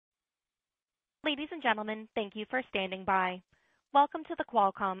Ladies and gentlemen, thank you for standing by. Welcome to the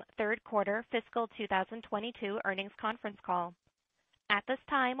Qualcomm third quarter fiscal 2022 earnings conference call. At this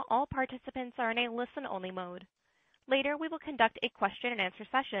time, all participants are in a listen-only mode. Later, we will conduct a question-and-answer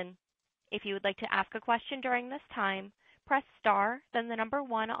session. If you would like to ask a question during this time, press star, then the number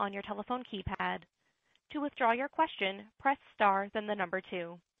 1 on your telephone keypad. To withdraw your question, press star, then the number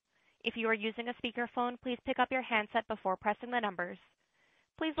 2. If you are using a speakerphone, please pick up your handset before pressing the numbers.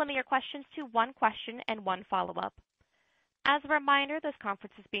 Please limit your questions to 1 question and 1 follow-up. As a reminder, this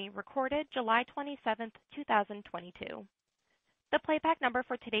conference is being recorded July 27th, 2022. The playback number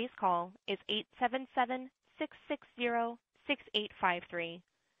for today's call is 877-660-6853.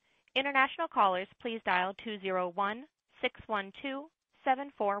 International callers, please dial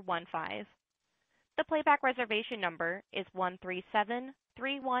 201-612-7415. The playback reservation number is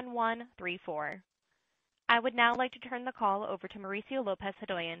 137-31134. I would now like to turn the call over to Mauricio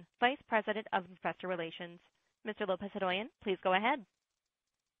Lopez-Hodoyan, Vice President of Investor Relations. Mr. Lopez-Hodoyan, please go ahead.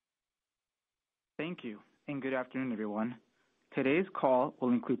 Thank you, and good afternoon, everyone. Today's call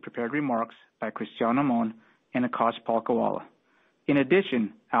will include prepared remarks by Cristiano Amon and Akash Palkhiwala. In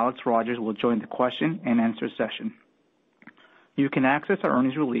addition, Alex Rogers will join the question and answer session. You can access our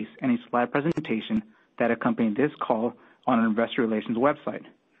earnings release and a slide presentation that accompany this call on our investor relations website.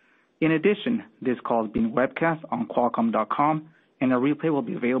 In addition, this call is being webcast on Qualcomm.com, and a replay will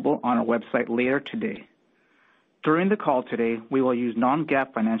be available on our website later today. During the call today, we will use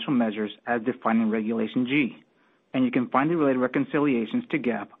non-GAAP financial measures as defined in Regulation G, and you can find the related reconciliations to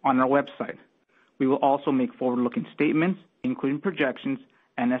GAAP on our website. We will also make forward-looking statements, including projections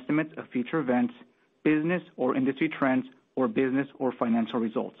and estimates of future events, business or industry trends, or business or financial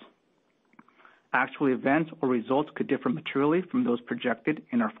results. Actual events or results could differ materially from those projected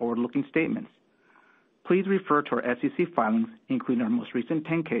in our forward-looking statements. Please refer to our SEC filings, including our most recent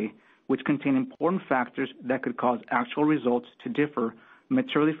 10-K, which contain important factors that could cause actual results to differ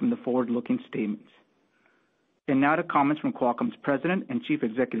materially from the forward-looking statements. And now to comments from Qualcomm's President and Chief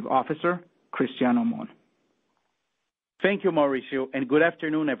Executive Officer, Cristiano Amon. Thank you, Mauricio, and good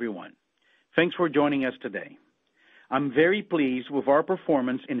afternoon, everyone. Thanks for joining us today. I'm very pleased with our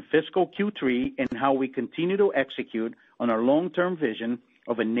performance in fiscal Q3 and how we continue to execute on our long-term vision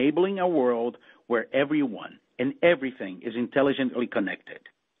of enabling a world where everyone and everything is intelligently connected.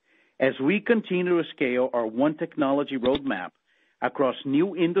 As we continue to scale our One Technology roadmap across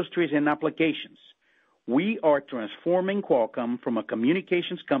new industries and applications, we are transforming Qualcomm from a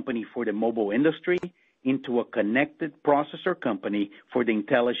communications company for the mobile industry into a connected processor company for the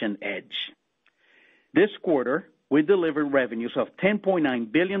intelligent edge. This quarter, we delivered revenues of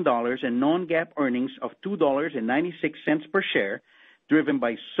 $10.9 billion and non-GAAP earnings of $2.96 per share, driven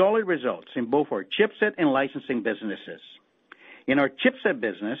by solid results in both our chipset and licensing businesses. In our chipset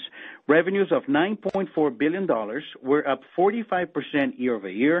business, revenues of $9.4 billion were up 45%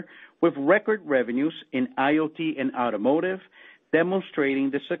 year-over-year, with record revenues in IoT and automotive,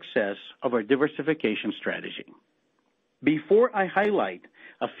 demonstrating the success of our diversification strategy. Before I highlight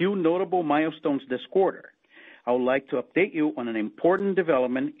a few notable milestones this quarter, I would like to update you on an important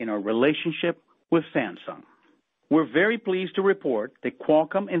development in our relationship with Samsung. We're very pleased to report that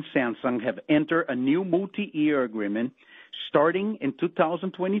Qualcomm and Samsung have entered a new multi-year agreement starting in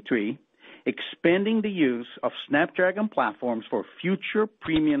 2023, expanding the use of Snapdragon platforms for future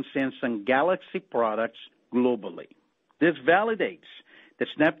premium Samsung Galaxy products globally. This validates that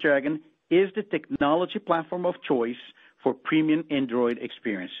Snapdragon is the technology platform of choice for premium Android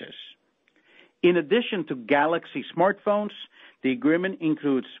experiences. In addition to Galaxy smartphones, the agreement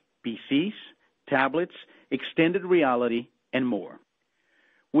includes PCs, tablets, extended reality, and more.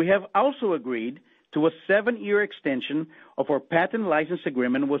 We have also agreed to a 7-year extension of our patent license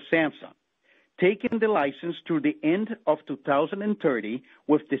agreement with Samsung, taking the license through the end of 2030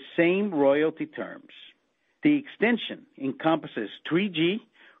 with the same royalty terms. The extension encompasses 3G,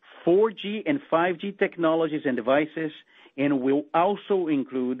 4G, and 5G technologies and devices, and will also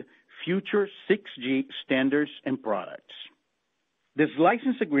include future 6G standards and products. This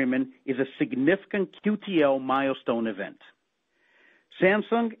license agreement is a significant QTL milestone event.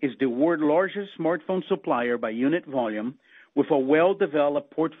 Samsung is the world's largest smartphone supplier by unit volume, with a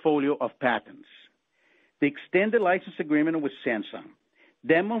well-developed portfolio of patents. The extended license agreement with Samsung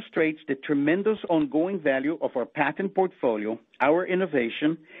demonstrates the tremendous ongoing value of our patent portfolio, our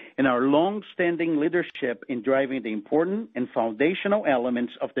innovation, and our long-standing leadership in driving the important and foundational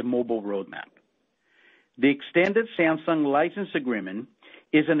elements of the mobile roadmap. The extended Samsung license agreement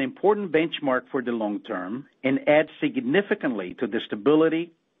is an important benchmark for the long term and adds significantly to the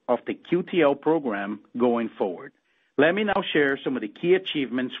stability of the QTL program going forward. Let me now share some of the key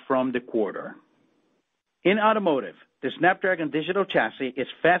achievements from the quarter. In automotive, the Snapdragon Digital Chassis is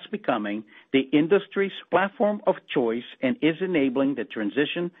fast becoming the industry's platform of choice and is enabling the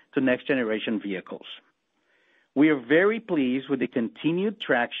transition to next-generation vehicles. We are very pleased with the continued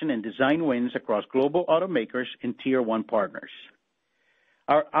traction and design wins across global automakers and Tier 1 partners.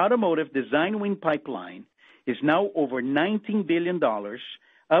 Our automotive design win pipeline is now over $19 billion,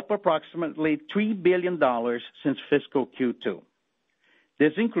 up approximately $3 billion since fiscal Q2.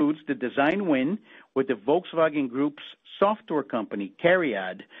 This includes the design win with the Volkswagen Group's software company,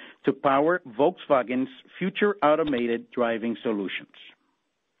 Cariad, to power Volkswagen's future automated driving solutions.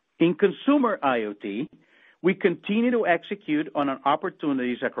 In consumer IoT, we continue to execute on our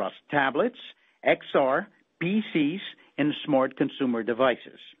opportunities across tablets, XR, PCs, and smart consumer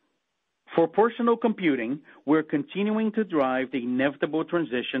devices. For personal computing, we're continuing to drive the inevitable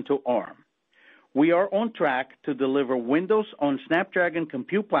transition to ARM. We are on track to deliver Windows on Snapdragon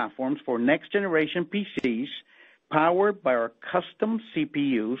compute platforms for next-generation PCs powered by our custom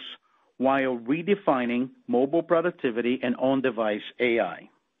CPUs while redefining mobile productivity and on-device AI.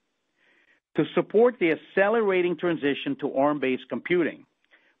 To support the accelerating transition to ARM-based computing,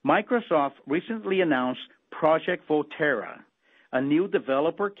 Microsoft recently announced Project Volterra, a new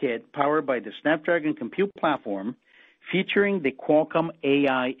developer kit powered by the Snapdragon compute platform featuring the Qualcomm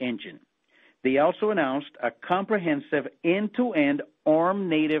AI engine. They also announced a comprehensive end-to-end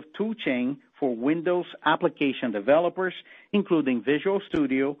ARM-native toolchain for Windows application developers, including Visual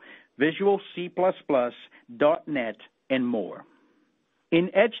Studio, Visual C++, .NET, and more. In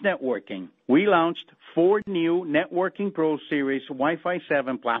edge networking, we launched 4 new Networking Pro Series Wi-Fi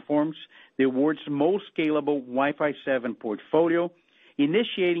 7 platforms, the world's most scalable Wi-Fi 7 portfolio,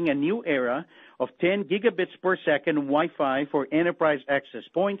 initiating a new era of 10 gigabits per second Wi-Fi for enterprise access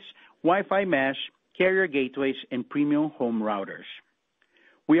points, Wi-Fi mesh, carrier gateways, and premium home routers.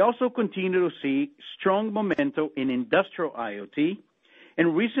 We also continue to see strong momentum in industrial IoT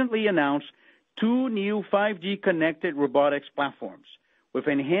and recently announced 2 new 5G connected robotics platforms with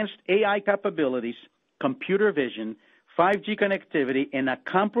enhanced AI capabilities, computer vision, 5G connectivity, and a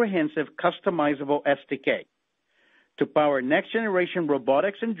comprehensive customizable SDK to power next-generation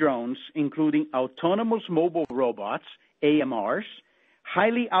robotics and drones, including autonomous mobile robots, AMRs,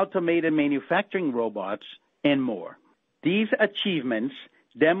 highly automated manufacturing robots, and more. These achievements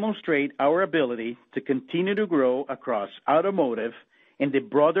demonstrate our ability to continue to grow across automotive and the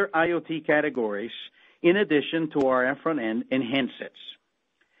broader IoT categories, in addition to our front-end and handsets.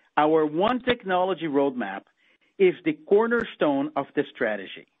 Our One Technology roadmap is the cornerstone of this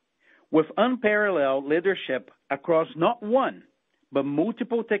strategy, with unparalleled leadership across not one, but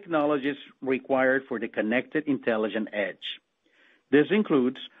multiple technologies required for the connected intelligent edge. This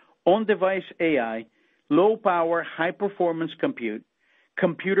includes on-device AI, low-power, high-performance compute,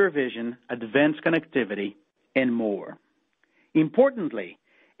 computer vision, advanced connectivity, and more. Importantly,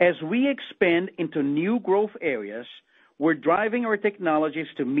 as we expand into new growth areas, we're driving our technologies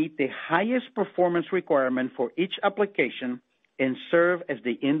to meet the highest performance requirement for each application and serve as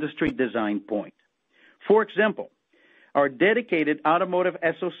the industry design point. For example, our dedicated automotive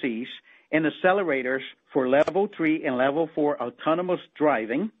SoCs and accelerators for Level 3 and Level 4 autonomous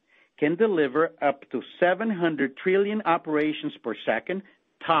driving can deliver up to 700 trillion operations per second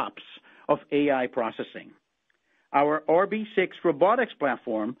tops of AI processing. Our RB6 robotics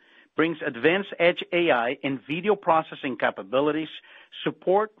platform brings advanced edge AI and video processing capabilities,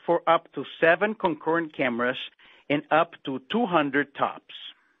 support for up to 7 concurrent cameras, and up to 200 tops.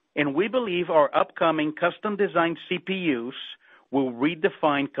 And we believe our upcoming custom-designed CPUs will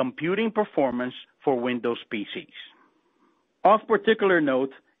redefine computing performance for Windows PCs. Of particular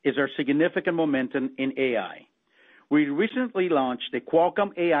note is our significant momentum in AI. We recently launched the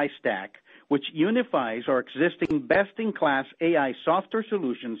Qualcomm AI Stack, which unifies our existing best-in-class AI software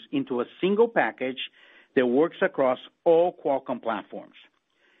solutions into a single package that works across all Qualcomm platforms.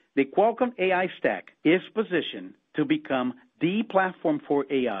 The Qualcomm AI Stack is positioned to become the platform for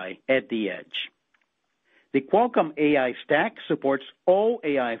AI at the edge. The Qualcomm AI Stack supports all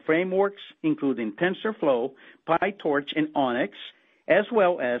AI frameworks, including TensorFlow, PyTorch, and Onyx, as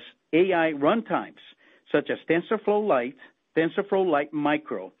well as AI runtimes, such as TensorFlow Lite, TensorFlow Lite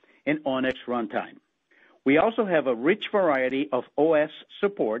Micro, and Onyx Runtime. We also have a rich variety of OS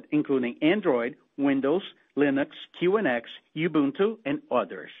support, including Android, Windows, Linux, QNX, Ubuntu, and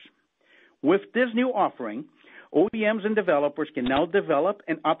others. With this new offering, OEMs and developers can now develop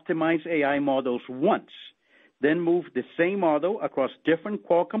and optimize AI models once, then move the same model across different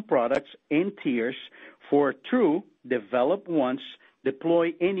Qualcomm products and tiers for a true develop once,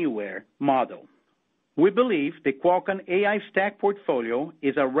 deploy anywhere model. We believe the Qualcomm AI Stack portfolio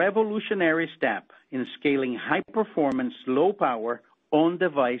is a revolutionary step in scaling high-performance, low-power,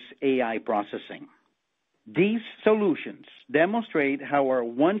 on-device AI processing. These solutions demonstrate how our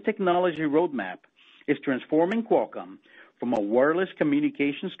one technology roadmap is transforming Qualcomm from a wireless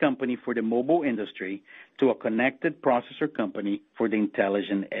communications company for the mobile industry to a connected processor company for the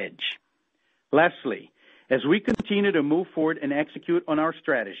intelligent edge. Lastly, as we continue to move forward and execute on our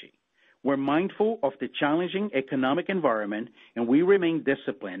strategy, we're mindful of the challenging economic environment, and we remain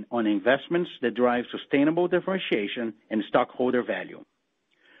disciplined on investments that drive sustainable differentiation and stockholder value.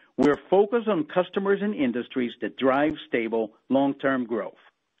 We're focused on customers and industries that drive stable, long-term growth.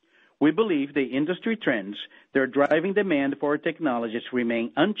 We believe the industry trends that are driving demand for our technologies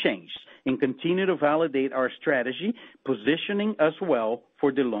remain unchanged and continue to validate our strategy, positioning us well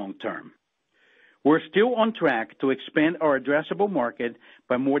for the long term. We're still on track to expand our addressable market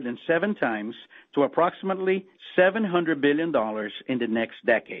by more than 7 times to approximately $700 billion in the next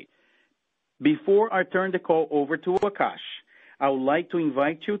decade. Before I turn the call over to Akash, I would like to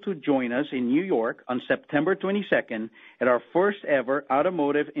invite you to join us in New York on September 22nd at our first ever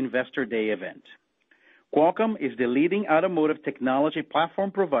Automotive Investor Day event. Qualcomm is the leading automotive technology platform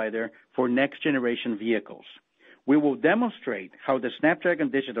provider for next generation vehicles. We will demonstrate how the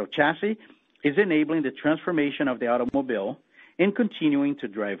Snapdragon Digital Chassis is enabling the transformation of the automobile and continuing to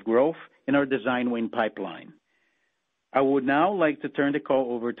drive growth in our design win pipeline. I would now like to turn the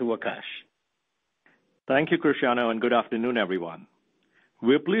call over to Akash. Thank you, Cristiano, and good afternoon, everyone.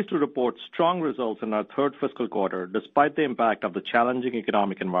 We're pleased to report strong results in our third fiscal quarter despite the impact of the challenging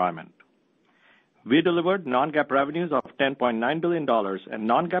economic environment. We delivered non-GAAP revenues of $10.9 billion and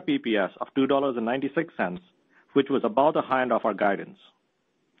non-GAAP EPS of $2.96, which was about the high end of our guidance.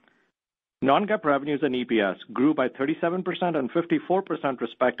 Non-GAAP revenues and EPS grew by 37% and 54%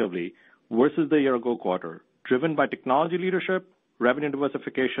 respectively versus the year-ago quarter, driven by technology leadership, revenue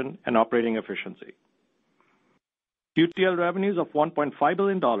diversification, and operating efficiency. QTL revenues of $1.5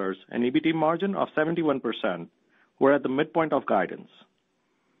 billion and EBT margin of 71% were at the midpoint of guidance.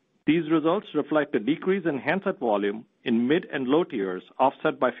 These results reflect a decrease in handset volume in mid and low tiers,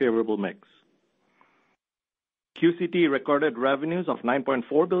 offset by favorable mix. QCT recorded revenues of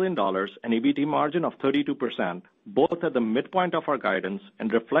 $9.4 billion and EBT margin of 32%, both at the midpoint of our guidance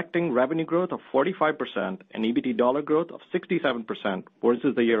and reflecting revenue growth of 45% and EBT dollar growth of 67%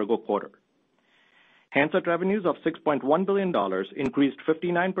 versus the year-ago quarter. Handset revenues of $6.1 billion increased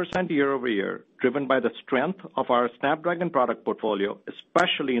 59% year-over-year, driven by the strength of our Snapdragon product portfolio,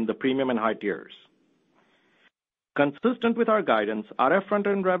 especially in the premium and high tiers. Consistent with our guidance, RF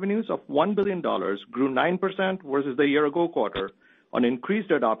front-end revenues of $1 billion grew 9% versus the year-ago quarter on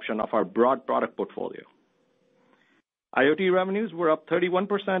increased adoption of our broad product portfolio. IoT revenues were up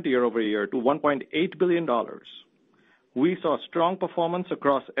 31% year-over-year to $1.8 billion. We saw strong performance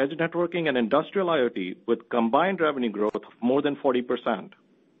across edge networking and industrial IoT with combined revenue growth of more than 40%.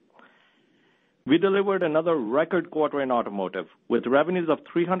 We delivered another record quarter in automotive with revenues of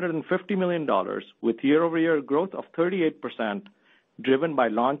 $350 million with year-over-year growth of 38%, driven by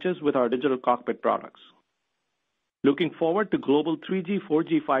launches with our digital cockpit products. Looking forward to global 3G,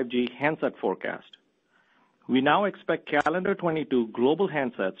 4G, 5G handset forecast. We now expect calendar 22 global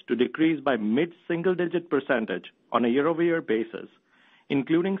handsets to decrease by mid-single-digit percentage on a year-over-year basis,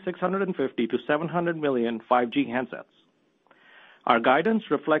 including 650 to 700 million 5G handsets. Our guidance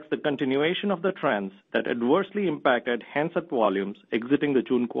reflects the continuation of the trends that adversely impacted handset volumes exiting the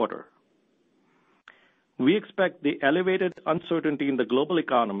June quarter. We expect the elevated uncertainty in the global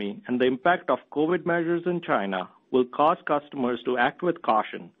economy and the impact of COVID measures in China will cause customers to act with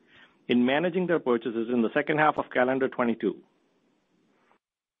caution in managing their purchases in the second half of calendar 22.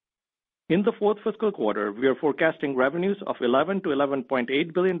 In the fourth fiscal quarter, we are forecasting revenues of $11 to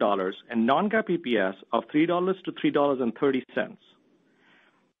 $11.8 billion and non-GAAP EPS of $3 to $3.30.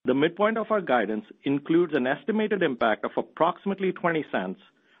 The midpoint of our guidance includes an estimated impact of approximately 20 cents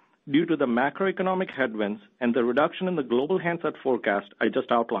due to the macroeconomic headwinds and the reduction in the global handset forecast I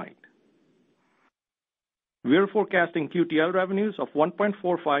just outlined. We are forecasting QTL revenues of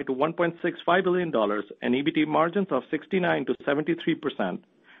 $1.45 to $1.65 billion and EBT margins of 69 to 73%,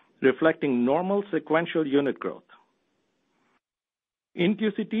 reflecting normal sequential unit growth. In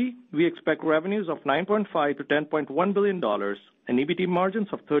QCT, we expect revenues of $9.5 to $10.1 billion and EBT margins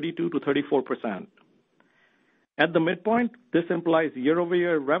of 32 to 34%. At the midpoint, this implies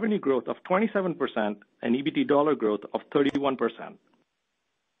year-over-year revenue growth of 27% and EBT dollar growth of 31%.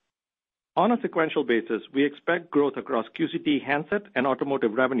 On a sequential basis, we expect growth across QCT handset and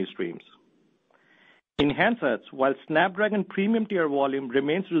automotive revenue streams. In handsets, while Snapdragon premium tier volume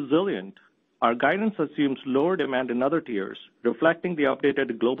remains resilient, our guidance assumes lower demand in other tiers, reflecting the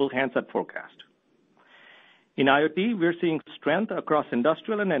updated global handset forecast. In IoT, we're seeing strength across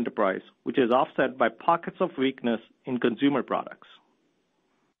industrial and enterprise, which is offset by pockets of weakness in consumer products.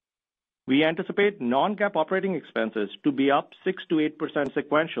 We anticipate non-GAAP operating expenses to be up 6 to 8%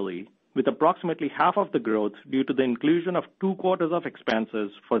 sequentially, with approximately half of the growth due to the inclusion of 2 quarters of expenses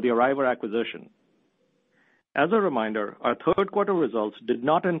for the Arriver acquisition. As a reminder, our third quarter results did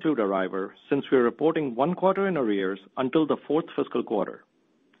not include Arriver since we're reporting 1 quarter in arrears until the fourth fiscal quarter.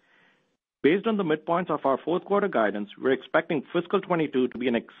 Based on the midpoints of our fourth quarter guidance, we're expecting fiscal 22 to be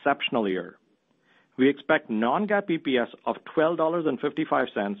an exceptional year. We expect non-GAAP EPS of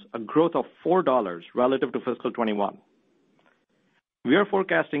 $12.55, a growth of $4 relative to fiscal 21. We are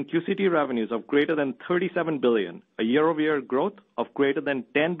forecasting QCT revenues of greater than $37 billion, a year-over-year growth of greater than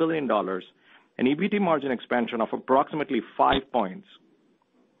 $10 billion, and EBT margin expansion of approximately 5 points.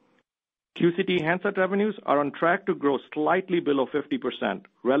 QCT handset revenues are on track to grow slightly below 50%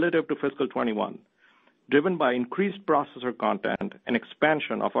 relative to fiscal 21, driven by increased processor content and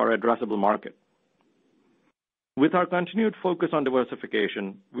expansion of our addressable market. With our continued focus on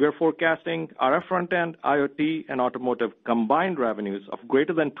diversification, we are forecasting RF front-end, IoT, and automotive combined revenues of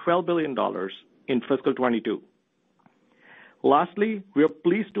greater than $12 billion in fiscal 22. Lastly, we are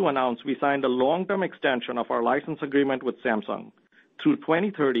pleased to announce we signed a long-term extension of our license agreement with Samsung through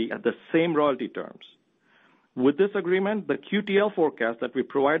 2030 at the same royalty terms. With this agreement, the QTL forecast that we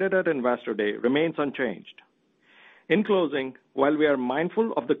provided at Investor Day remains unchanged. In closing, while we are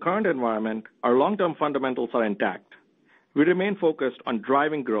mindful of the current environment, our long-term fundamentals are intact. We remain focused on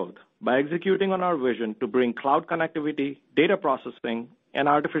driving growth by executing on our vision to bring cloud connectivity, data processing, and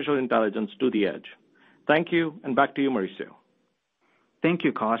artificial intelligence to the edge. Thank you, and back to you, Mauricio. Thank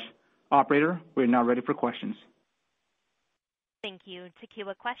you, Akash. Operator, we're now ready for questions. Thank you. To queue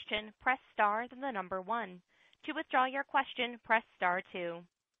a question, press star, then the number 1. To withdraw your question, press star 2.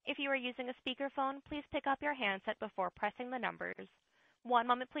 If you are using a speakerphone, please pick up your handset before pressing the numbers. 1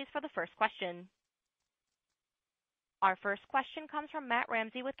 moment, please, for the first question. Our first question comes from Matt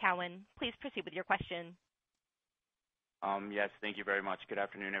Ramsey with Cowen. Please proceed with your question. Yes, thank you very much. Good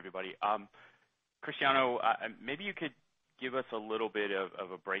afternoon, everybody. Cristiano, maybe you could give us a little bit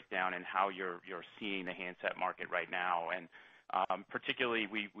of a breakdown in how you're seeing the handset market right now, and particularly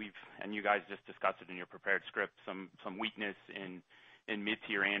and you guys just discussed it in your prepared script, some weakness in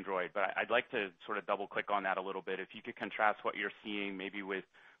mid-tier Android, but I'd like to sort of double click on that a little bit. If you could contrast what you're seeing maybe with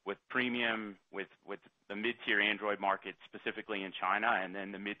premium, with the mid-tier Android market specifically in China, and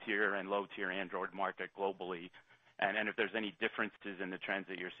then the mid-tier and low-tier Android market globally, and if there's any differences in the trends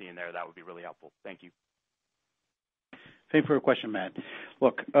that you're seeing there, that would be really helpful. Thank you. Thanks for your question, Matt.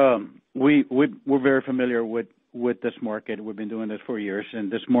 Look, we're very familiar with this market. We've been doing this for years, and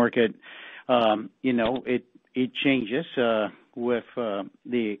this market, it changes with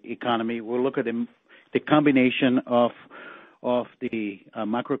the economy. We'll look at the combination of the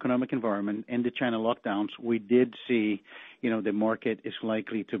macroeconomic environment and the China lockdowns. We did see, the market is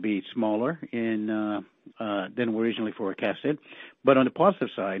likely to be smaller than we originally forecasted. But on the positive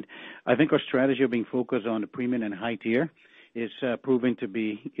side, I think our strategy of being focused on the premium and high tier is proving to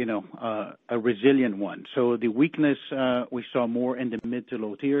be, a resilient one. So the weakness we saw more in the mid to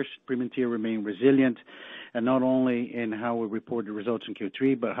low tiers. Premium tier remained resilient, and not only in how we report the results in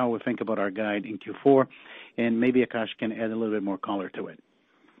Q3, but how we think about our guide in Q4. And maybe Akash can add a little bit more color to it.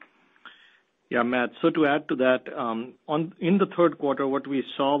 Yeah, Matt. So to add to that, in the third quarter, what we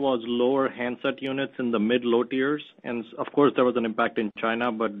saw was lower handset units in the mid-low tiers, and of course there was an impact in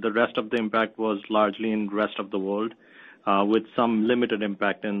China, but the rest of the impact was largely in the rest of the world, with some limited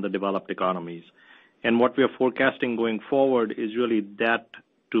impact in the developed economies. And what we are forecasting going forward is really that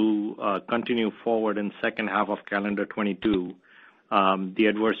to continue forward in second half of calendar 22, the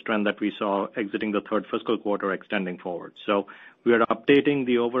adverse trend that we saw exiting the third fiscal quarter extending forward. So we are updating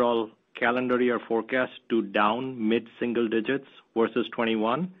the overall calendar year forecast to down mid-single digits versus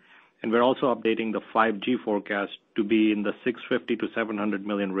 21, and we're also updating the 5G forecast to be in the 650 to 700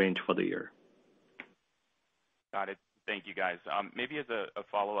 million range for the year. Got it. Thank you, guys. Maybe as a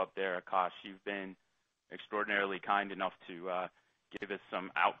follow-up there, Akash, you've been extraordinarily kind enough to give us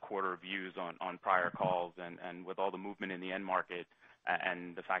some out-quarter views on prior calls, and with all the movement in the end market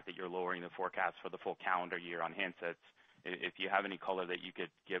and the fact that you're lowering the forecast for the full calendar year on handsets, if you have any color that you could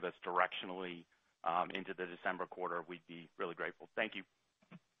give us directionally into the December quarter, we'd be really grateful. Thank you.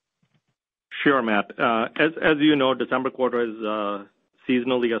 Sure, Matt. As you know, December quarter is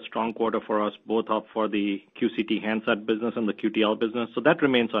seasonally a strong quarter for us, both up for the QCT handset business and the QTL business. So that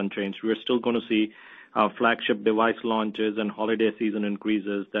remains unchanged. We're still going to see flagship device launches and holiday season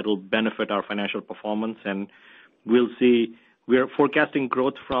increases that will benefit our financial performance. And we'll see, we are forecasting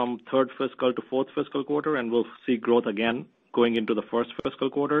growth from third fiscal to fourth fiscal quarter, and we'll see growth again going into the first fiscal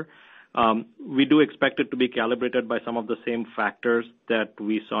quarter. We do expect it to be calibrated by some of the same factors that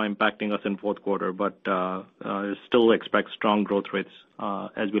we saw impacting us in fourth quarter, but still expect strong growth rates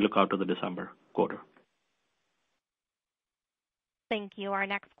as we look out to the December quarter. Thank you. Our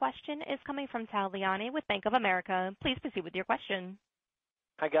next question is coming from Tal Liani with Bank of America. Please proceed with your question.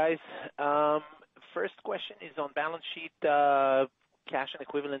 Hi, guys. First question is on balance sheet. Cash and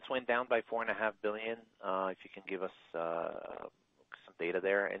equivalents went down by $4.5 billion. If you can give us some data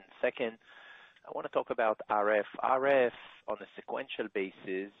there. And second, I want to talk about RF. RF on a sequential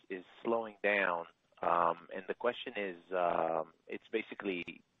basis is slowing down, and the question is, it's basically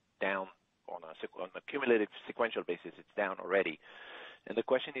down on a cumulative sequential basis. It's down already. And the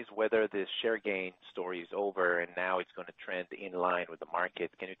question is whether this share gain story is over and now it's going to trend in line with the market.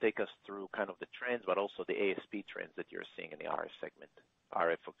 Can you take us through kind of the trends, but also the ASP trends that you're seeing in the RF segment?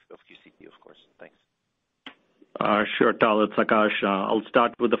 RF of QCT, of course. Thanks. Sure, Tal. It's Akash. I'll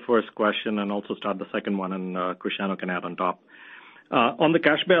start with the first question and also start the second one, and Cristiano can add on top. On the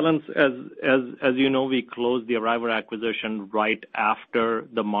cash balance, as you know, we closed the Arriver acquisition right after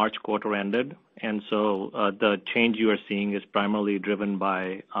the March quarter ended, and so the change you are seeing is primarily driven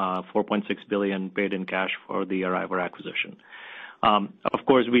by $4.6 billion paid in cash for the Arriver acquisition. Of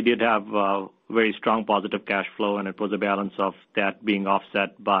course, we did have very strong positive cash flow, and it was a balance of that being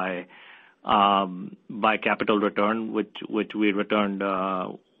offset by capital return, which we returned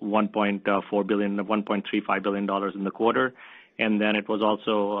 $1.4 billion, $1.35 billion in the quarter. And then it was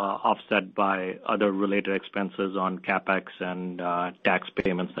also offset by other related expenses on CapEx and tax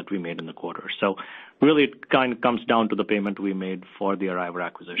payments that we made in the quarter. So really it kind of comes down to the payment we made for the Arriver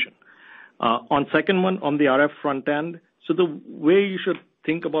acquisition. On second one, on the RF front end, so the way you should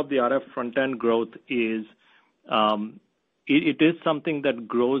think about the RF front end growth is it is something that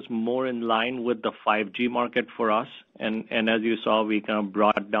grows more in line with the 5G market for us. And as you saw, we kind of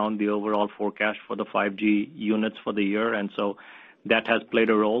brought down the overall forecast for the 5G units for the year, and so that has played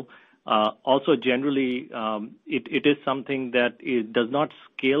a role. Also, generally, it is something that does not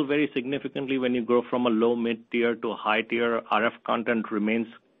scale very significantly when you go from a low mid-tier to a high tier. RF content remains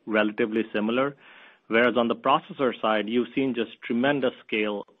relatively similar. Whereas on the processor side, you've seen just tremendous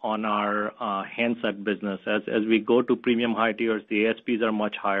scale on our handset business. As we go to premium high tiers, the ASPs are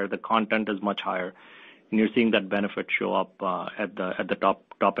much higher, the content is much higher, and you're seeing that benefit show up at the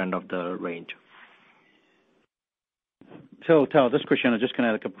top end of the range. So, Tal, this is Cristiano. Just going to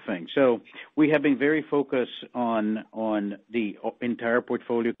add a couple of things. So we have been very focused on the entire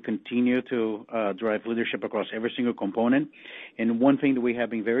portfolio, continue to drive leadership across every single component. And one thing that we have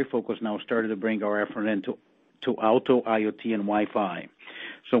been very focused now, started to bring our effort into auto, IoT, and Wi-Fi.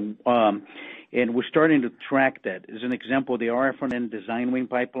 So, and we're starting to track that. As an example, the RF front-end design win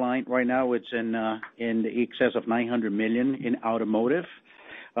pipeline right now, it's in the excess of $900 million in automotive.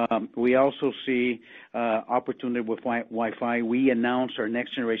 We also see opportunity with Wi-Fi. We announced our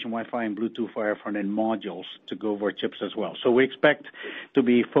next generation Wi-Fi and Bluetooth for our front-end modules to go over chips as well. So we expect to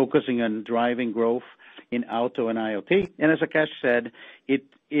be focusing on driving growth in auto and IoT. And as Akash said,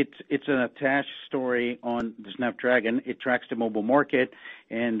 it's an attached story on the Snapdragon. It tracks the mobile market,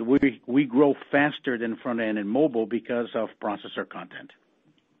 and we grow faster than front-end and mobile because of processor content.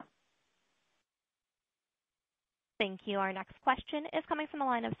 Thank you. Our next question is coming from the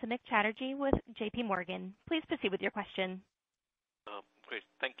line of Samik Chatterjee with J.P. Morgan. Please proceed with your question. Great.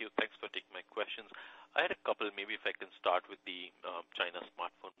 Thank you. Thanks for taking my questions. I had a couple. Maybe if I can start with the China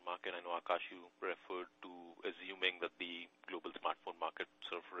smartphone market. I know, Akash, you referred to assuming that the global smartphone market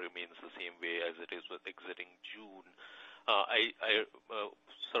sort of remains the same way as it is with exiting June. I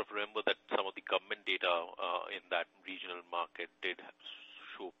sort of remember that some of the government data in that regional market did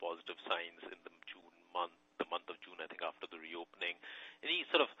show positive signs in the month of June, I think, after the reopening. Any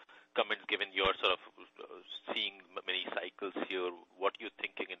sort of comments, given your sort of seeing many cycles here, what you're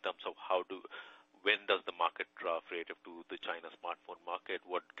thinking in terms of when does the market trough relative to the China smartphone market?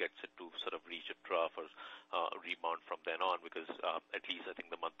 What gets it to sort of reach a trough or rebound from then on? Because at least I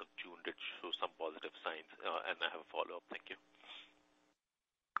think the month of June did show some positive signs. And I have a follow-up. Thank you.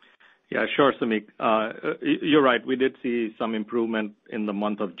 Yeah, sure, Samik. You're right. We did see some improvement in the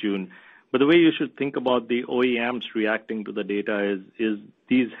month of June. But the way you should think about the OEMs reacting to the data is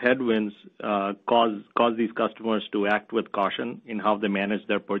these headwinds cause these customers to act with caution in how they manage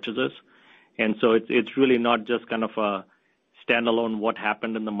their purchases. And so it's really not just kind of a standalone what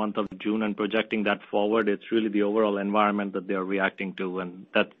happened in the month of June and projecting that forward. It's really the overall environment that they're reacting to, and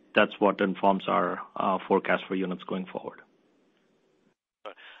that's what informs our forecast for units going forward.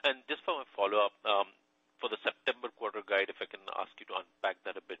 And just for my follow-up, for the September quarter guide, if I can ask you to unpack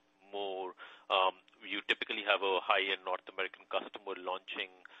that a bit more, you typically have a high-end North American customer launching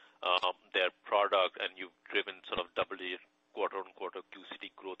their product, and you've driven sort of double-digit quarter-on-quarter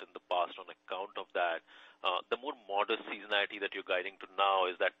QCT growth in the past on account of that. The more modest seasonality that you're guiding to now,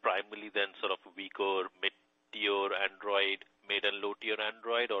 is that primarily then sort of weaker mid-tier Android, mid and low-tier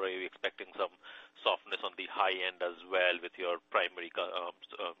Android, or are you expecting some softness on the high end as well with your primary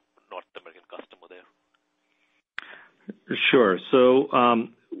North American customer there? Sure. So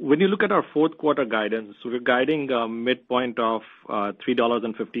when you look at our fourth quarter guidance, we're guiding a midpoint of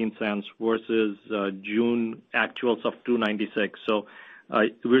 $3.15 versus June actuals of $2.96. So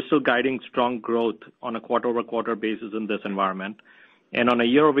we're still guiding strong growth on a quarter-over-quarter basis in this environment. And on a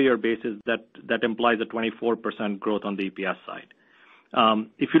year-over-year basis, that implies a 24% growth on the EPS side.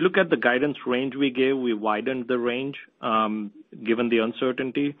 If you look at the guidance range we gave, we widened the range given the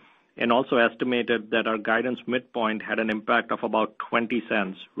uncertainty, and also estimated that our guidance midpoint had an impact of about 20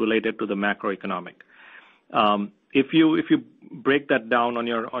 cents related to the macroeconomic. If you break that down on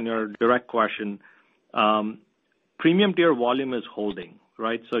your direct question, premium tier volume is holding,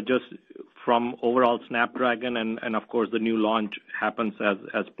 right? So just from overall Snapdragon, and of course the new launch happens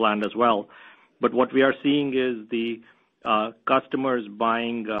as planned as well. But what we are seeing is the customers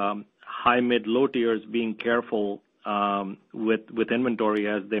buying high, mid, low tiers being careful with inventory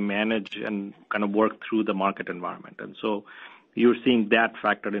as they manage and kind of work through the market environment. And so you're seeing that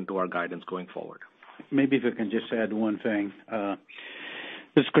factored into our guidance going forward. Maybe if I can just add one thing.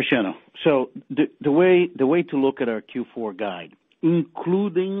 This is Cristiano. So the way to look at our Q4 guide,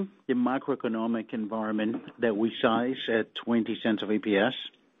 including the macroeconomic environment that we size at 20 cents of EPS,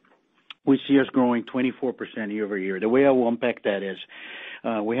 we see us growing 24% year over year. The way I will unpack that is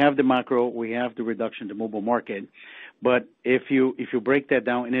we have the macro, we have the reduction to mobile market, but if you break that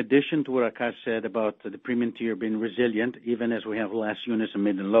down, in addition to what Akash said about the premium tier being resilient, even as we have less units in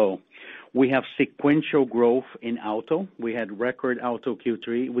mid and low, we have sequential growth in auto. We had record auto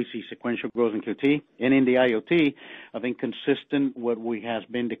Q3. We see sequential growth in QT. And in the IoT, I think consistent what we has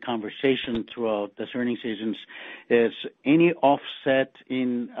been the conversation throughout the earnings seasons is any offset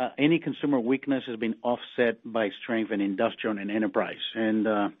in any consumer weakness has been offset by strength in industrial and enterprise.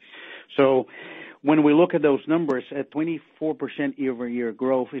 And so when we look at those numbers at 24% year-over-year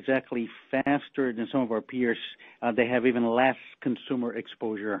growth, it's actually faster than some of our peers. They have even less consumer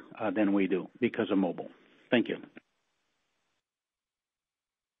exposure than we do because of mobile. Thank you.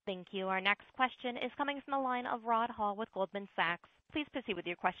 Thank you. Our next question is coming from the line of Rod Hall with Goldman Sachs. Please proceed with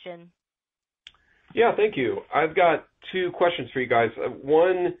your question. Yeah, thank you. I've got two questions for you guys.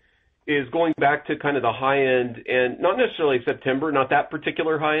 One is going back to kind of the high end, and not necessarily September, not that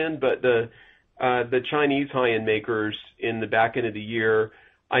particular high end, but the Chinese high-end makers in the back end of the year.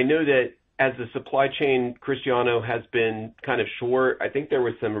 I know that as the supply chain, Cristiano, has been kind of short, I think there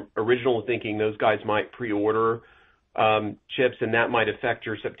was some original thinking those guys might pre-order chips, and that might affect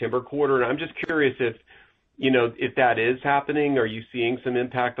your September quarter. And I'm just curious if that is happening. Are you seeing some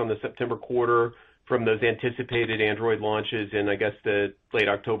impact on the September quarter from those anticipated Android launches in, I guess, the late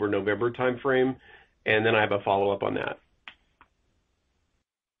October, November timeframe? And then I have a follow-up on that.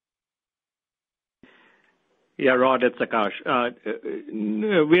 Yeah, Rod, it's Akash.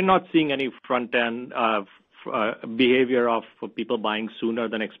 We're not seeing any front-end behavior of people buying sooner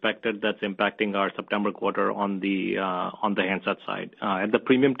than expected that's impacting our September quarter on the handset side. At the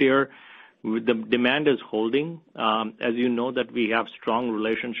premium tier, the demand is holding. As you know, that we have strong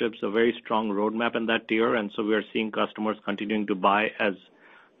relationships, a very strong roadmap in that tier, and so we are seeing customers continuing to buy as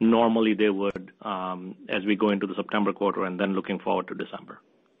normally they would as we go into the September quarter and then looking forward to December.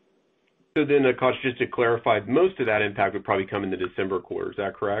 So then, Akash, just to clarify, most of that impact would probably come in the December quarter. Is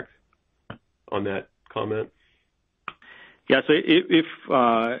that correct on that comment? Yeah. So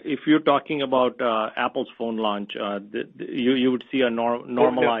if you're talking about Apple's phone launch, you would see a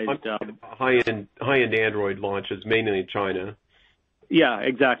normalized high-end Android launches, mainly in China. Yeah,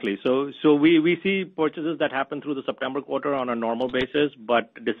 exactly. So we see purchases that happen through the September quarter on a normal basis,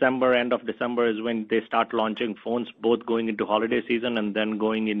 but end of December is when they start launching phones, both going into holiday season and then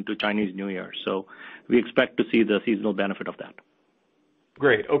going into Chinese New Year. So we expect to see the seasonal benefit of that.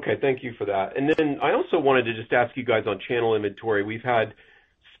 Great. Okay, thank you for that. And then I also wanted to just ask you guys on channel inventory. We've had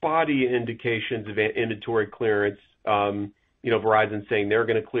spotty indications of inventory clearance. Verizon saying they're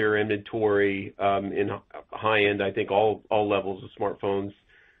going to clear inventory in high end, I think all levels of smartphones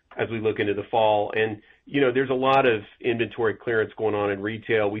as we look into the fall. And there's a lot of inventory clearance going on in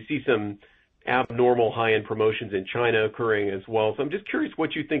retail. We see some abnormal high-end promotions in China occurring as well. So I'm just curious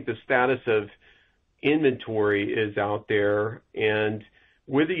what you think the status of inventory is out there, and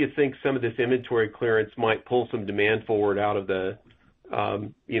whether you think some of this inventory clearance might pull some demand forward out of the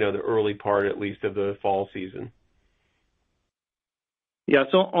early part, at least, of the fall season. Yeah.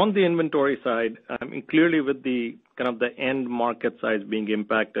 So on the inventory side, clearly with the kind of the end market size being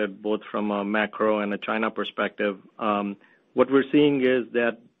impacted both from a macro and a China perspective, what we're seeing is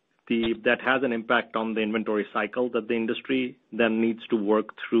that has an impact on the inventory cycle that the industry then needs to work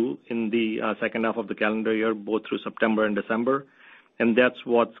through in the second half of the calendar year, both through September and December. And that's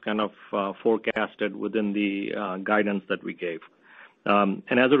what's kind of forecasted within the guidance that we gave. And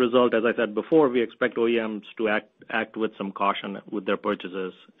as a result, as I said before, we expect OEMs to act with some caution with their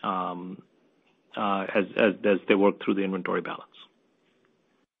purchases as they work through the inventory balance.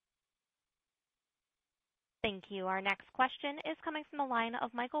 Thank you. Our next question is coming from the line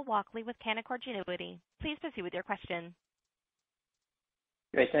of Michael Walkley with Canaccord Genuity. Please proceed with your question.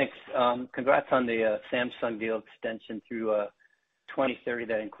 Great, thanks. Congrats on the Samsung deal extension through 2030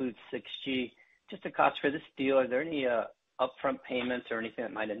 that includes 6G. Just a cost for this deal, are there any upfront payments or anything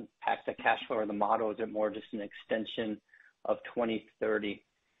that might impact the cash flow or the model? Is it more just an extension of 2030?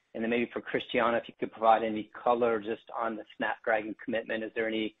 And then maybe for Cristiano, if you could provide any color just on the Snapdragon commitment. Is there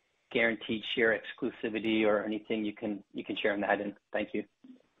any guaranteed share exclusivity or anything you can share on that? And thank you.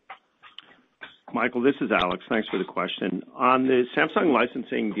 Michael, this is Alex. Thanks for the question. On the Samsung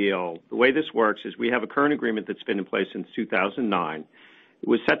licensing deal, the way this works is we have a current agreement that's been in place since 2009. It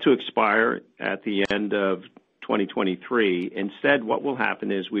was set to expire at the end of 2023. Instead, what will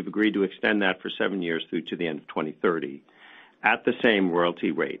happen is we've agreed to extend that for 7 years through to the end of 2030 at the same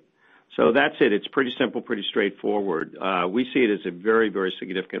royalty rate. So that's it. It's pretty simple, pretty straightforward. We see it as a very, very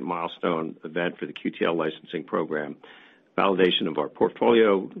significant milestone event for the QTL licensing program, validation of our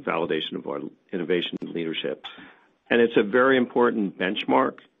portfolio, validation of our innovation leadership. And it's a very important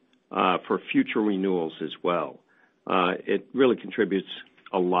benchmark for future renewals as well. It really contributes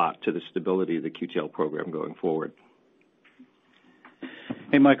a lot to the stability of the QTL program going forward.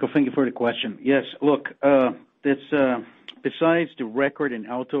 Hey, Michael, thank you for the question. Yes, look, besides the record in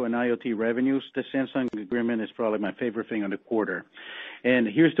auto and IoT revenues, the Samsung agreement is probably my favorite thing on the quarter. And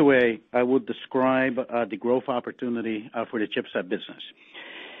here's the way I would describe the growth opportunity for the chipset business.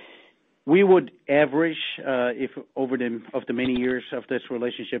 We would average, if over the many years of this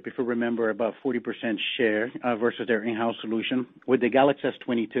relationship, if you remember, about 40% share versus their in-house solution. With the Galaxy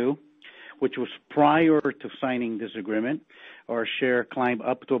S22, which was prior to signing this agreement, our share climbed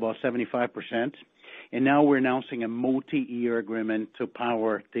up to about 75%. And now we're announcing a multi-year agreement to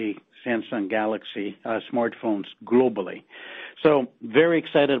power the Samsung Galaxy smartphones globally. So very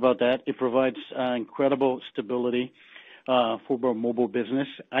excited about that. It provides incredible stability for our mobile business.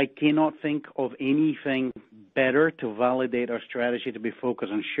 I cannot think of anything better to validate our strategy to be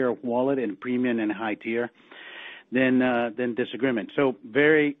focused on share of wallet and premium and high tier than this agreement. So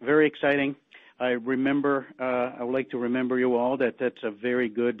very, very exciting. I would like to remember you all that that's a very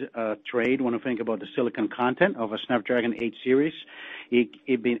good trade when I think about the silicon content of a Snapdragon 8 series.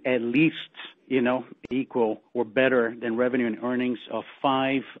 It be at least, equal or better than revenue and earnings of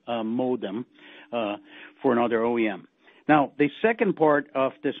 5 modem for another OEM. Now, the second part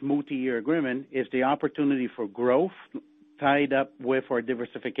of this multi-year agreement is the opportunity for growth tied up with our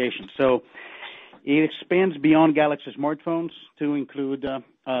diversification. So it expands beyond Galaxy smartphones to include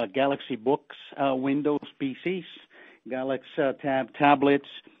Galaxy Books, Windows PCs, Galaxy tablets,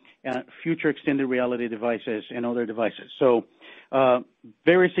 future extended reality devices, and other devices. So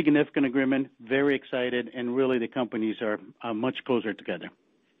very significant agreement, very excited, and really the companies are much closer together.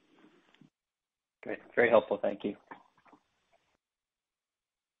 Great. Very helpful. Thank you.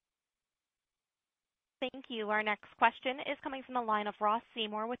 Thank you. Our next question is coming from the line of Ross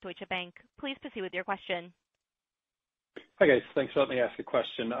Seymour with Deutsche Bank. Please proceed with your question. Hi, guys. Thanks for letting me ask a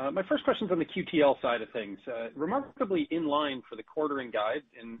question. My first question is on the QTL side of things. Remarkably in line for the quarter and guide.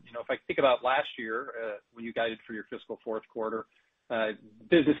 And, if I think about last year, when you guided for your fiscal fourth quarter,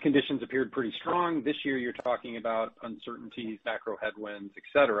 business conditions appeared pretty strong. This year you're talking about uncertainties, macro headwinds, et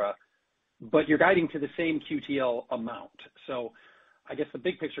cetera. But you're guiding to the same QTL amount. So I guess the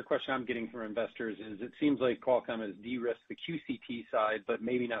big picture question I'm getting from investors is it seems like Qualcomm has de-risked the QCT side, but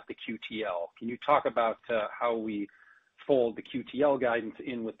maybe not the QTL. Can you talk about how we fold the QTL guidance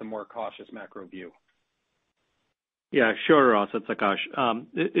in with the more cautious macro view? Yeah, sure, Ross. It's Akash.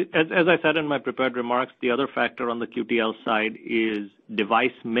 As I said in my prepared remarks, the other factor on the QTL side is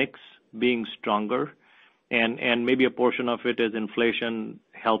device mix being stronger, and maybe a portion of it is inflation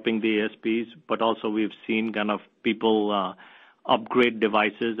helping the ASPs, but also we've seen kind of people upgrade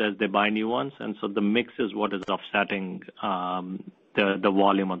devices as they buy new ones, and so the mix is what is offsetting the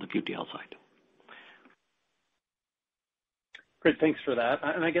volume on the QTL side. Great, thanks for that.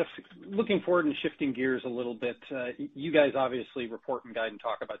 And I guess looking forward and shifting gears a little bit, you guys obviously report and guide and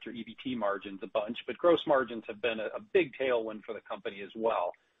talk about your EBT margins a bunch, but gross margins have been a big tailwind for the company as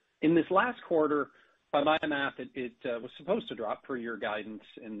well. In this last quarter, by my math, it was supposed to drop per your guidance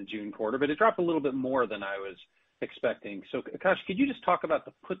in the June quarter, but it dropped a little bit more than I was expecting. So, Akash, could you just talk about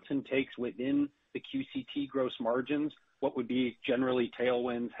the puts and takes within the QCT gross margins? What would be generally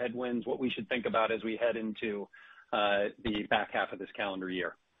tailwinds, headwinds, what we should think about as we head into the back half of this calendar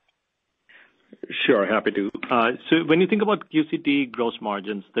year? Sure, happy to. So when you think about QCT gross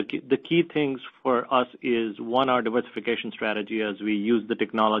margins, the key things for us is, one, our diversification strategy as we use the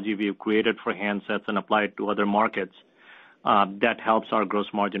technology we have created for handsets and apply it to other markets. That helps our gross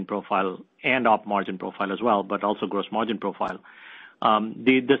margin profile and op margin profile as well, but also gross margin profile.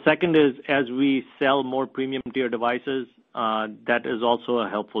 The second is, as we sell more premium tier devices, that is also a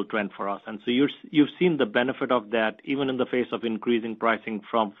helpful trend for us. And so you've seen the benefit of that even in the face of increasing pricing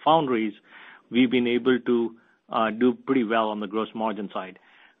from foundries. We've been able to do pretty well on the gross margin side.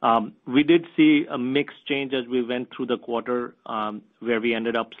 We did see a mix change as we went through the quarter, where we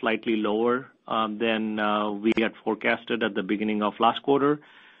ended up slightly lower than we had forecasted at the beginning of last quarter.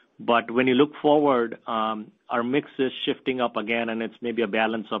 But when you look forward, our mix is shifting up again, and it's maybe a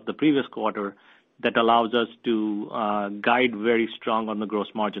balance of the previous quarter that allows us to guide very strong on the gross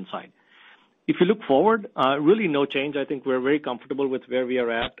margin side. If you look forward, really no change. I think we're very comfortable with where we are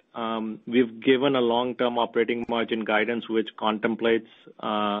at. We've given a long-term operating margin guidance which contemplates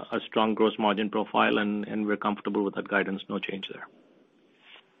a strong gross margin profile, and we're comfortable with that guidance. No change there.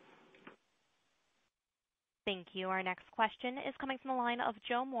 Thank you. Our next question is coming from the line of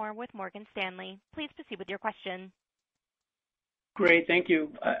Joe Moore with Morgan Stanley. Please proceed with your question. Great, thank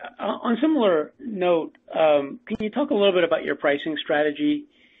you. On a similar note, can you talk a little bit about your pricing strategy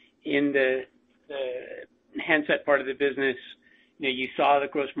in the handset part of the business? You know, you saw the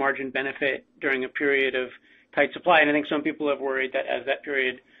gross margin benefit during a period of tight supply, and I think some people have worried that as that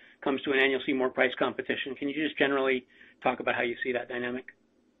period comes to an end, you'll see more price competition. Can you just generally talk about how you see that dynamic?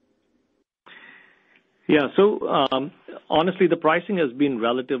 Yeah, so honestly, the pricing has been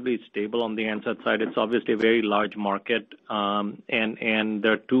relatively stable on the handset side. It's obviously a very large market, and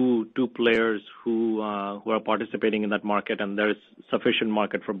there are two players who are participating in that market, and there is sufficient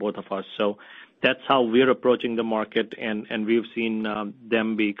market for both of us. So that's how we're approaching the market, and we've seen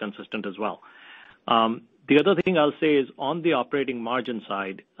them be consistent as well. The other thing I'll say is on the operating margin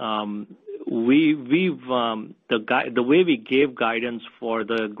side, the way we gave guidance for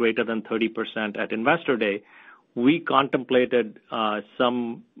the greater than 30% at Investor Day, we contemplated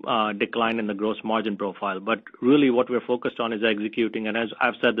some decline in the gross margin profile. But really what we're focused on is executing, and as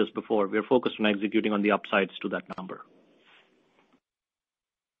I've said this before, we're focused on executing on the upsides to that number.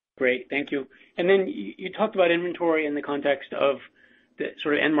 Great, thank you. And then you talked about inventory in the context of the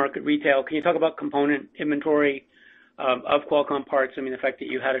sort of end market retail. Can you talk about component inventory of Qualcomm parts? I mean, the fact that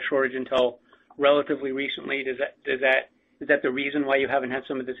you had a shortage until relatively recently, is that the reason why you haven't had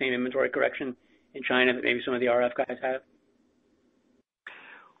some of the same inventory correction in China that maybe some of the RF guys have?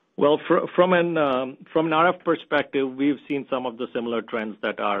 Well, from an RF perspective, we've seen some of the similar trends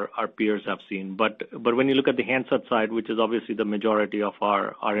that our peers have seen. But when you look at the handset side, which is obviously the majority of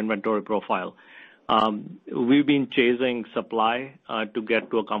our inventory profile, we've been chasing supply to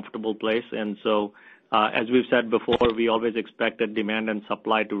get to a comfortable place. And so, as we've said before, we always expected demand and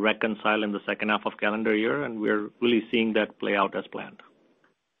supply to reconcile in the second half of calendar year, and we're really seeing that play out as planned.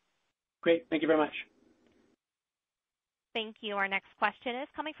 Great, thank you very much. Thank you. Our next question is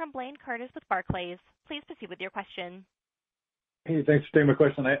coming from Blayne Curtis with Barclays. Please proceed with your question. Hey, thanks for taking my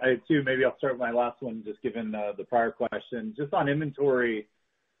question. I had two. Maybe I'll start with my last one, just given the prior question. Just on inventory,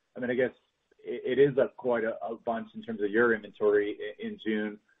 I mean, I guess it is up quite a bunch in terms of your inventory in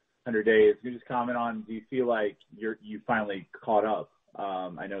June, 100 days. Can you just comment on, do you feel like you finally caught up?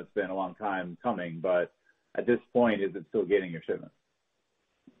 I know it's been a long time coming, but at this point, is it still getting your shipments?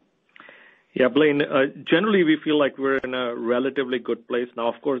 Yeah, Blayne, generally we feel like we're in a relatively good place. Now,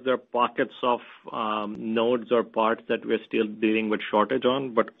 of course, there are pockets of nodes or parts that we're still dealing with shortage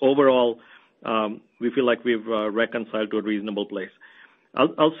on, but overall, we feel like we've reconciled to a reasonable place.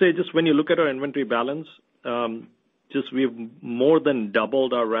 I'll say just when you look at our inventory balance, just we've more than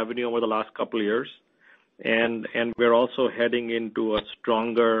doubled our revenue over the last couple of years, and we're also heading into a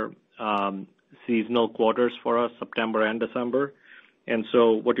stronger seasonal quarters for us, September and December. And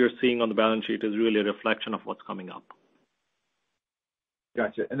so what you're seeing on the balance sheet is really a reflection of what's coming up.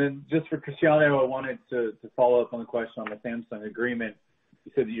 Gotcha. And then just for Cristiano, I wanted to follow up on the question on the Samsung agreement.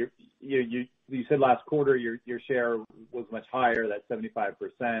 You said you said last quarter your share was much higher, that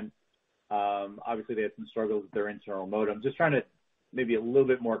 75%. Obviously, they had some struggles with their internal modem. Just trying to maybe a little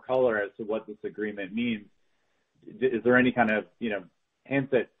bit more color as to what this agreement means. Is there any kind of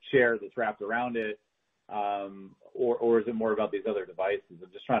handset share that's wrapped around it, or is it more about these other devices?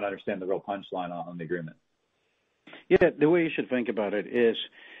 I'm just trying to understand the real punchline on the agreement. Yeah, the way you should think about it is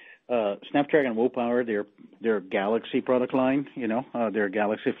Snapdragon will power their Galaxy product line, their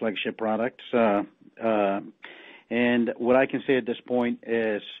Galaxy flagship products. And what I can say at this point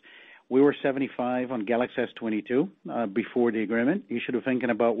is we were 75 on Galaxy S22 before the agreement. You should be thinking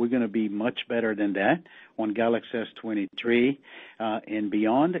about we're going to be much better than that on Galaxy S23 and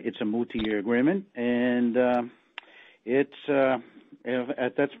beyond. It's a multi-year agreement, and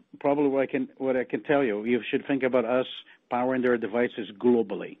that's probably what I can tell you. You should think about us powering their devices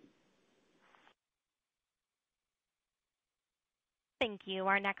globally. Thank you.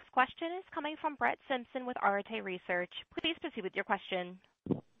 Our next question is coming from Brett Simpson with Arete Research. Please proceed with your question.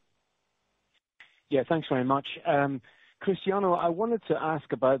 Yeah, thanks very much. Cristiano, I wanted to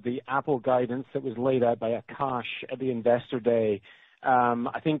ask about the Apple guidance that was laid out by Akash at the Investor Day.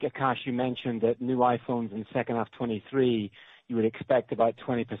 I think, Akash, you mentioned that new iPhones in second half 23, you would expect about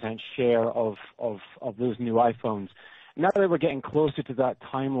 20% share of those new iPhones. Now that we're getting closer to that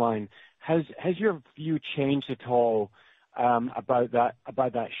timeline, has your view changed at all about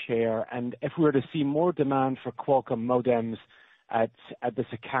that share? And if we were to see more demand for Qualcomm modems at this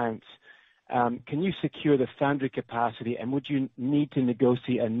account, can you secure the foundry capacity, and would you need to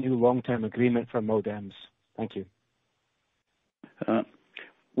negotiate a new long-term agreement for modems? Thank you.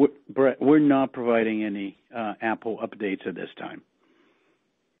 Brett, we're not providing any Apple updates at this time.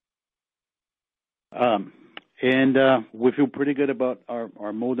 And we feel pretty good about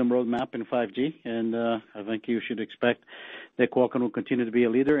our modem roadmap in 5G, and I think you should expect that Qualcomm will continue to be a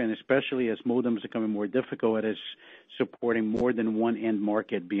leader, and especially as modems are becoming more difficult, it is supporting more than one end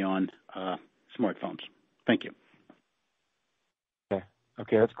market beyond smartphones. Thank you.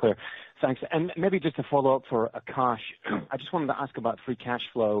 Okay, that's clear. Thanks. And maybe just a follow-up for Akash, I just wanted to ask about free cash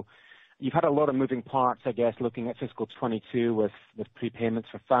flow. You've had a lot of moving parts, I guess, looking at fiscal 22 with prepayments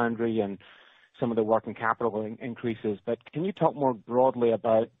for foundry and some of the working capital increases. But can you talk more broadly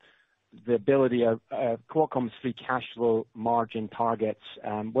about the ability of Qualcomm's free cash flow margin targets?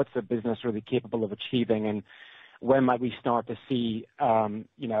 What's the business really capable of achieving, and when might we start to see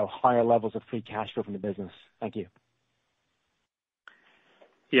higher levels of free cash flow from the business? Thank you.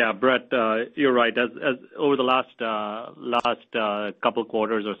 Yeah, Brett, you're right. As over the last couple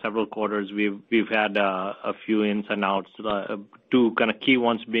quarters or several quarters, we've had a few ins and outs. Two kind of key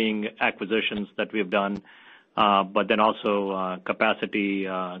ones being acquisitions that we've done, but then also capacity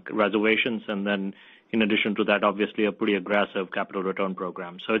reservations, and then in addition to that, obviously a pretty aggressive capital return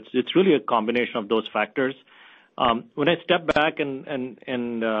program. So it's really a combination of those factors. When I step back and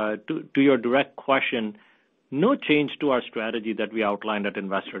to your direct question, no change to our strategy that we outlined at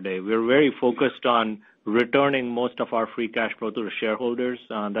Investor Day. We're very focused on returning most of our free cash flow to the shareholders.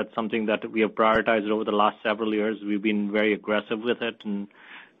 That's something that we have prioritized over the last several years. We've been very aggressive with it, and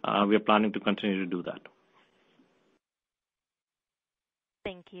we are planning to continue to do that.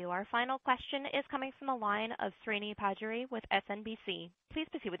 Thank you. Our final question is coming from the line of Srini Pajjuri with SMBC. Please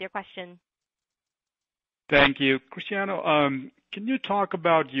proceed with your question. Thank you. Cristiano, can you talk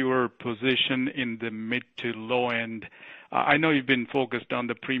about your position in the mid to low end? I know you've been focused on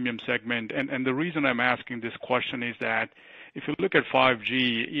the premium segment, and the reason I'm asking this question is that if you look at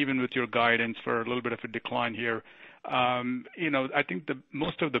 5G, even with your guidance for a little bit of a decline here, I think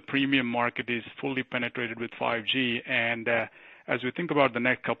most of the premium market is fully penetrated with 5G, and as we think about the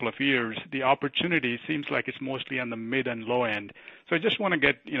next couple of years, the opportunity seems like it's mostly on the mid and low end. So I just want to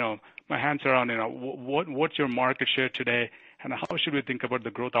get my hands around what's your market share today, and how should we think about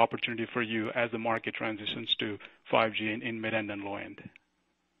the growth opportunity for you as the market transitions to 5G in mid end and low end?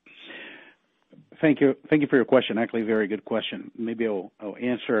 Thank you for your question. Actually, very good question. Maybe I'll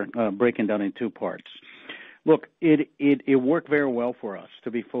answer breaking down in two parts. Look, it worked very well for us to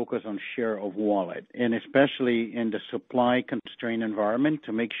be focused on share of wallet, and especially in the supply constrained environment,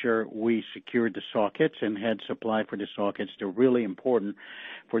 to make sure we secured the sockets and had supply for the sockets. They're really important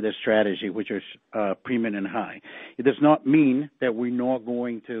for this strategy, which is premium and high. It does not mean that we're not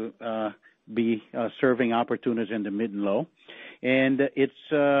going to be serving opportunities in the mid and low, and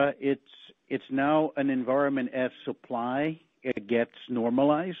it's now an environment as supply it gets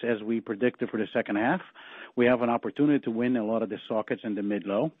normalized as we predicted for the second half. We have an opportunity to win a lot of the sockets in the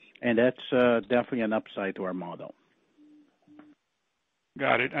mid-low, and that's definitely an upside to our model.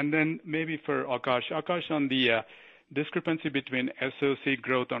 Got it. And then maybe for Akash. Akash, on the discrepancy between SoC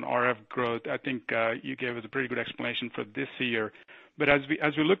growth and RF growth, I think you gave us a pretty good explanation for this year. But as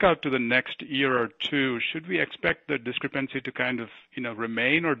we look out to the next year or two, should we expect the discrepancy to kind of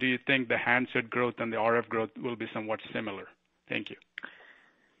remain, or do you think the handset growth and the RF growth will be somewhat similar? Thank you.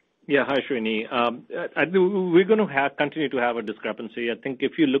 Yeah. Hi, Srini. We're going to continue to have a discrepancy. I think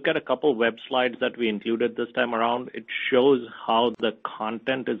if you look at a couple web slides that we included this time around, it shows how the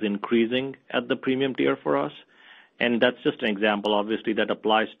content is increasing at the premium tier for us. And that's just an example, obviously, that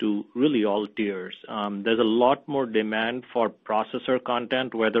applies to really all tiers. There's a lot more demand for processor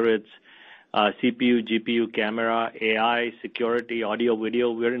content, whether it's CPU, GPU, camera, AI, security, audio,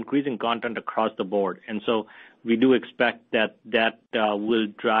 video. We're increasing content across the board. And so we do expect that will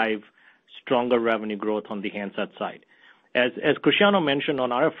drive stronger revenue growth on the handset side. As Cristiano mentioned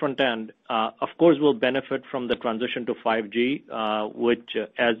on our front end, of course, we'll benefit from the transition to 5G, which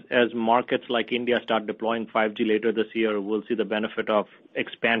as markets like India start deploying 5G later this year, we'll see the benefit of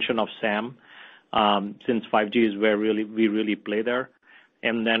expansion of SAM, since 5G is where we really play there.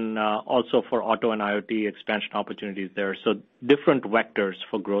 And then also for auto and IoT expansion opportunities there. So different vectors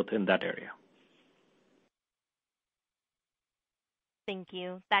for growth in that area. Thank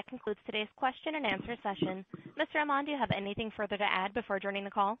you. That concludes today's question and answer session. Mr. Amon, do you have anything further to add before joining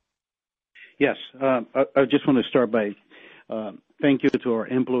the call? Yes. I just want to start by thank you to our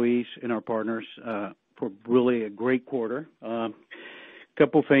employees and our partners for really a great quarter.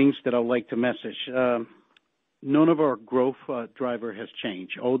 Couple things that I'd like to message. None of our growth driver has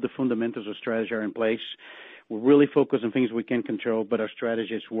changed. All the fundamentals of strategy are in place. We're really focused on things we can control, but our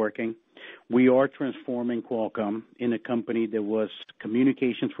strategy is working. We are transforming Qualcomm in a company that was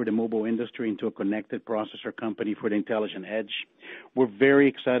communications for the mobile industry into a connected processor company for the intelligent edge. We're very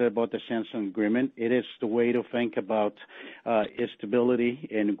excited about the Samsung agreement. It is the way to think about stability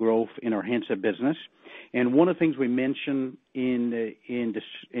and growth in our handset business. And one of the things we mentioned in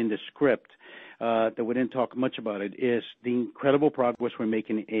the script that we didn't talk much about it is the incredible progress we're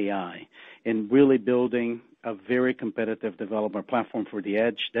making in AI and really building a very competitive development platform for the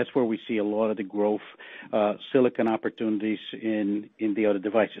edge. That's where we see a lot of the growth, silicon opportunities in the other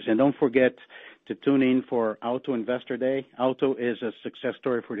devices. And don't forget to tune in for Auto Investor Day. Auto is a success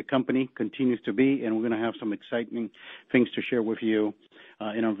story for the company, continues to be, and we're going to have some exciting things to share with you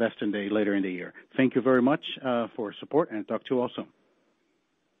in our Investor Day later in the year. Thank you very much for support, and talk to you also.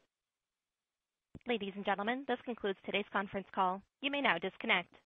 Ladies and gentlemen, this concludes today's conference call. You may now disconnect.